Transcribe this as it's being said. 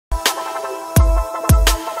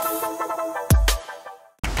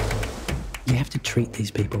to treat these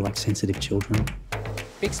people like sensitive children.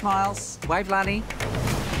 Big smiles. Wave, Lani.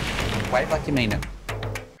 Wave like you mean it.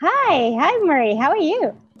 Hi, Murray. How are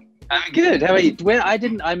you? I'm good. How are you?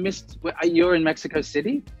 You're in Mexico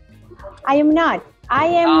City? I am not. I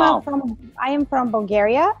am from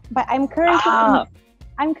Bulgaria, but I'm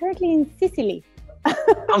currently in Sicily.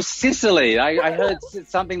 Oh, Sicily! I heard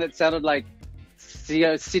something that sounded like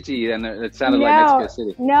city, and it sounded like Mexico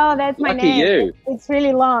City. No, that's my Lucky name. you. It's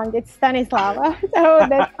really long. It's Stanislava, so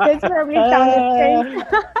that's probably sounded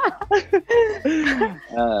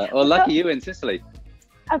strange. Well, lucky you in Sicily.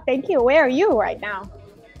 Oh, thank you. Where are you right now?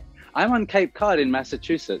 I'm on Cape Cod in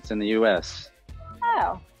Massachusetts in the US.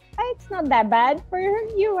 Oh, it's not that bad for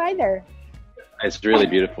you either. It's really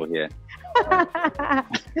beautiful here.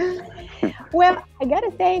 Well, I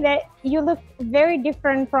gotta say that you look very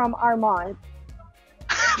different from Armand.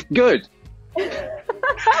 Good. And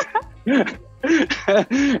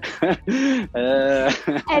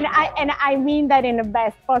I mean that in the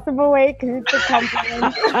best possible way, because it's a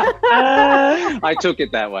compliment. I took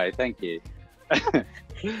it that way. Thank you.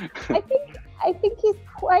 I think he's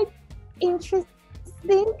quite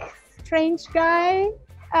interesting, strange guy.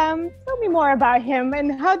 Tell me more about him,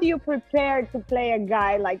 and how do you prepare to play a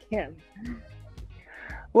guy like him?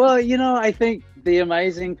 Well, I think the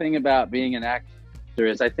amazing thing about being an actor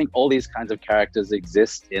is I think all these kinds of characters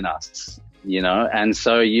exist in us, and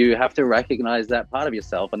so you have to recognize that part of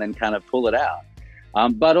yourself and then kind of pull it out.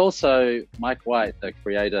 But also Mike White, the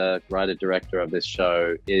creator, writer, director of this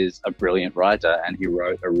show, is a brilliant writer, and he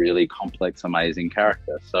wrote a really complex, amazing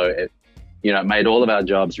character. So it made all of our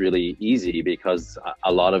jobs really easy because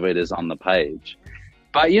a lot of it is on the page.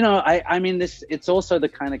 But, I mean, it's also the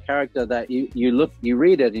kind of character that you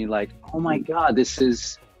read it and you're like, oh my God,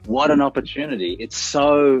 what an opportunity. It's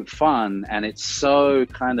so fun, and it's so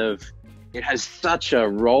it has such a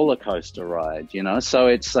roller coaster ride, so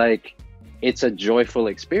it's like, it's a joyful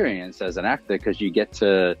experience as an actor because you get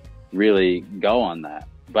to really go on that.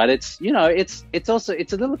 But it's also a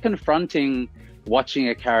little confronting watching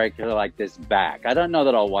a character like this back. I don't know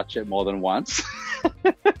that I'll watch it more than once,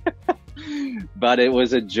 but it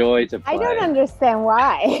was a joy to play. I don't understand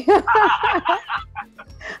why.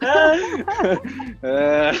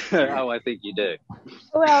 Oh, I think you do.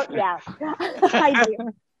 Well, yeah, I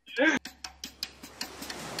do.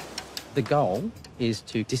 The goal is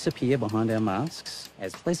to disappear behind our masks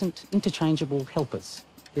as pleasant, interchangeable helpers.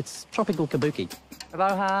 It's tropical kabuki.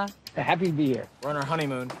 Aloha. Happy to be here. We're on our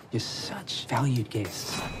honeymoon. You're such valued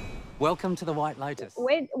guests. Welcome to the White Lotus.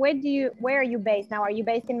 Where are you based now? Are you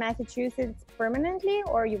based in Massachusetts permanently,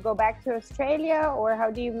 or you go back to Australia, or how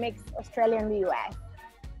do you mix Australia and the US?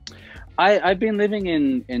 I've been living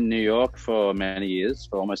in New York for many years,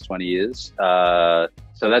 for almost 20 years.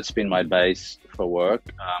 So that's been my base for work.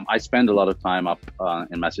 I spend a lot of time up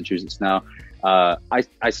in Massachusetts now.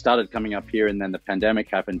 I started coming up here, and then the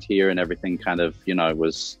pandemic happened here, and everything kind of,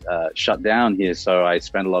 was shut down here. So I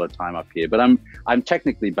spent a lot of time up here. But I'm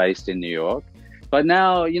technically based in New York. But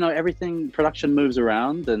now, production moves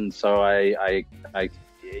around, and so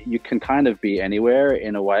you can kind of be anywhere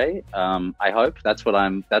in a way. I hope that's what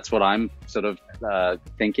I'm sort of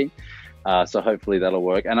thinking. So hopefully that'll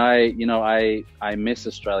work. And I miss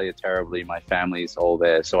Australia terribly. My family's all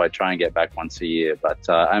there, so I try and get back once a year. But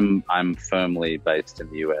I'm firmly based in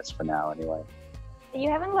the US for now, anyway. You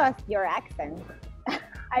haven't lost your accent.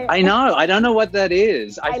 I know. I don't know what that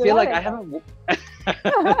is. I feel like I haven't.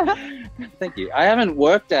 Thank you. I haven't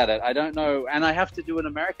worked at it. I don't know, and I have to do an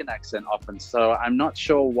American accent often, so I'm not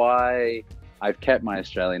sure why I've kept my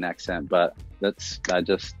Australian accent. But that's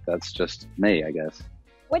just me, I guess.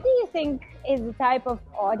 What do you think is the type of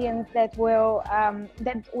audience that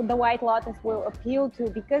the White Lotus will appeal to?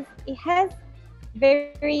 Because it has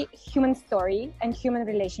very human story and human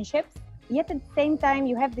relationships, yet at the same time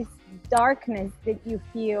you have this darkness that you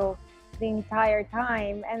feel the entire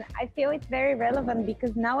time. And I feel it's very relevant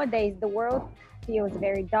because nowadays the world feels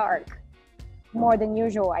very dark, more than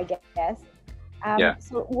usual, I guess. Yeah.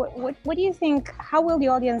 So what do you think, how will the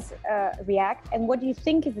audience react, and what do you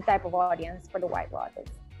think is the type of audience for the White Lotus?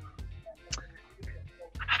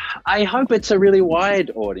 I hope it's a really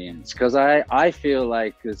wide audience, because I feel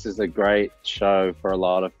like this is a great show for a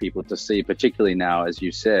lot of people to see, particularly now, as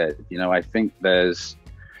you said. I think there's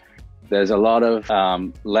a lot of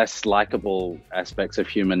less likable aspects of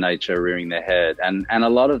human nature rearing their head. And a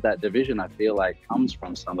lot of that division, I feel like, comes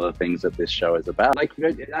from some of the things that this show is about. Like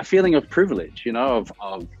a feeling of privilege, of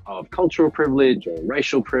cultural privilege or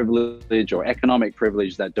racial privilege or economic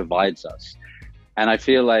privilege that divides us. And I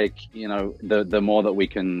feel like, the more that we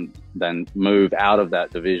can then move out of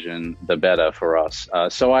that division, the better for us.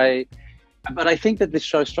 So I But I think that this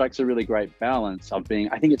show strikes a really great balance of being,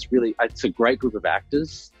 I think it's a great group of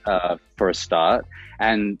actors for a start,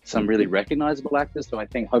 and some really recognizable actors. So I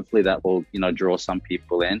think hopefully that will, draw some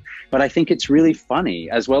people in. But I think it's really funny,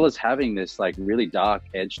 as well as having this like really dark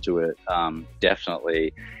edge to it.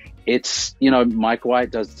 Definitely. It's, Mike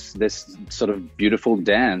White does this sort of beautiful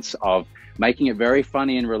dance of making it very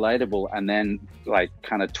funny and relatable, and then like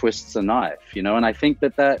kind of twists the knife, and I think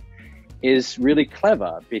that is really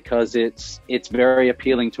clever because it's very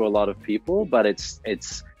appealing to a lot of people, but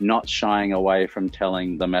it's not shying away from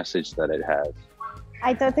telling the message that it has.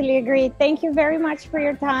 I totally agree. Thank you very much for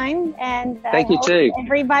your time, and thank you too.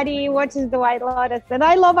 Everybody watches The White Lotus, and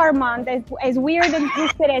I love Armand, as weird and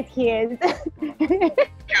twisted as he is. Good,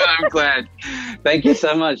 I'm glad. Thank you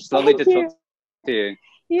so much. It's lovely to talk to you.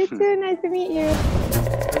 You too. Nice to meet you.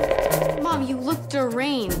 Mom, you look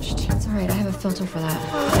deranged. It's all right. I have a filter for that.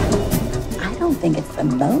 I don't think it's the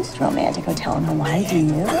most romantic hotel in Hawaii, do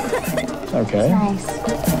you? Okay. It's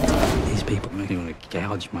nice. These people make me want to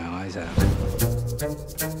gouge my eyes out.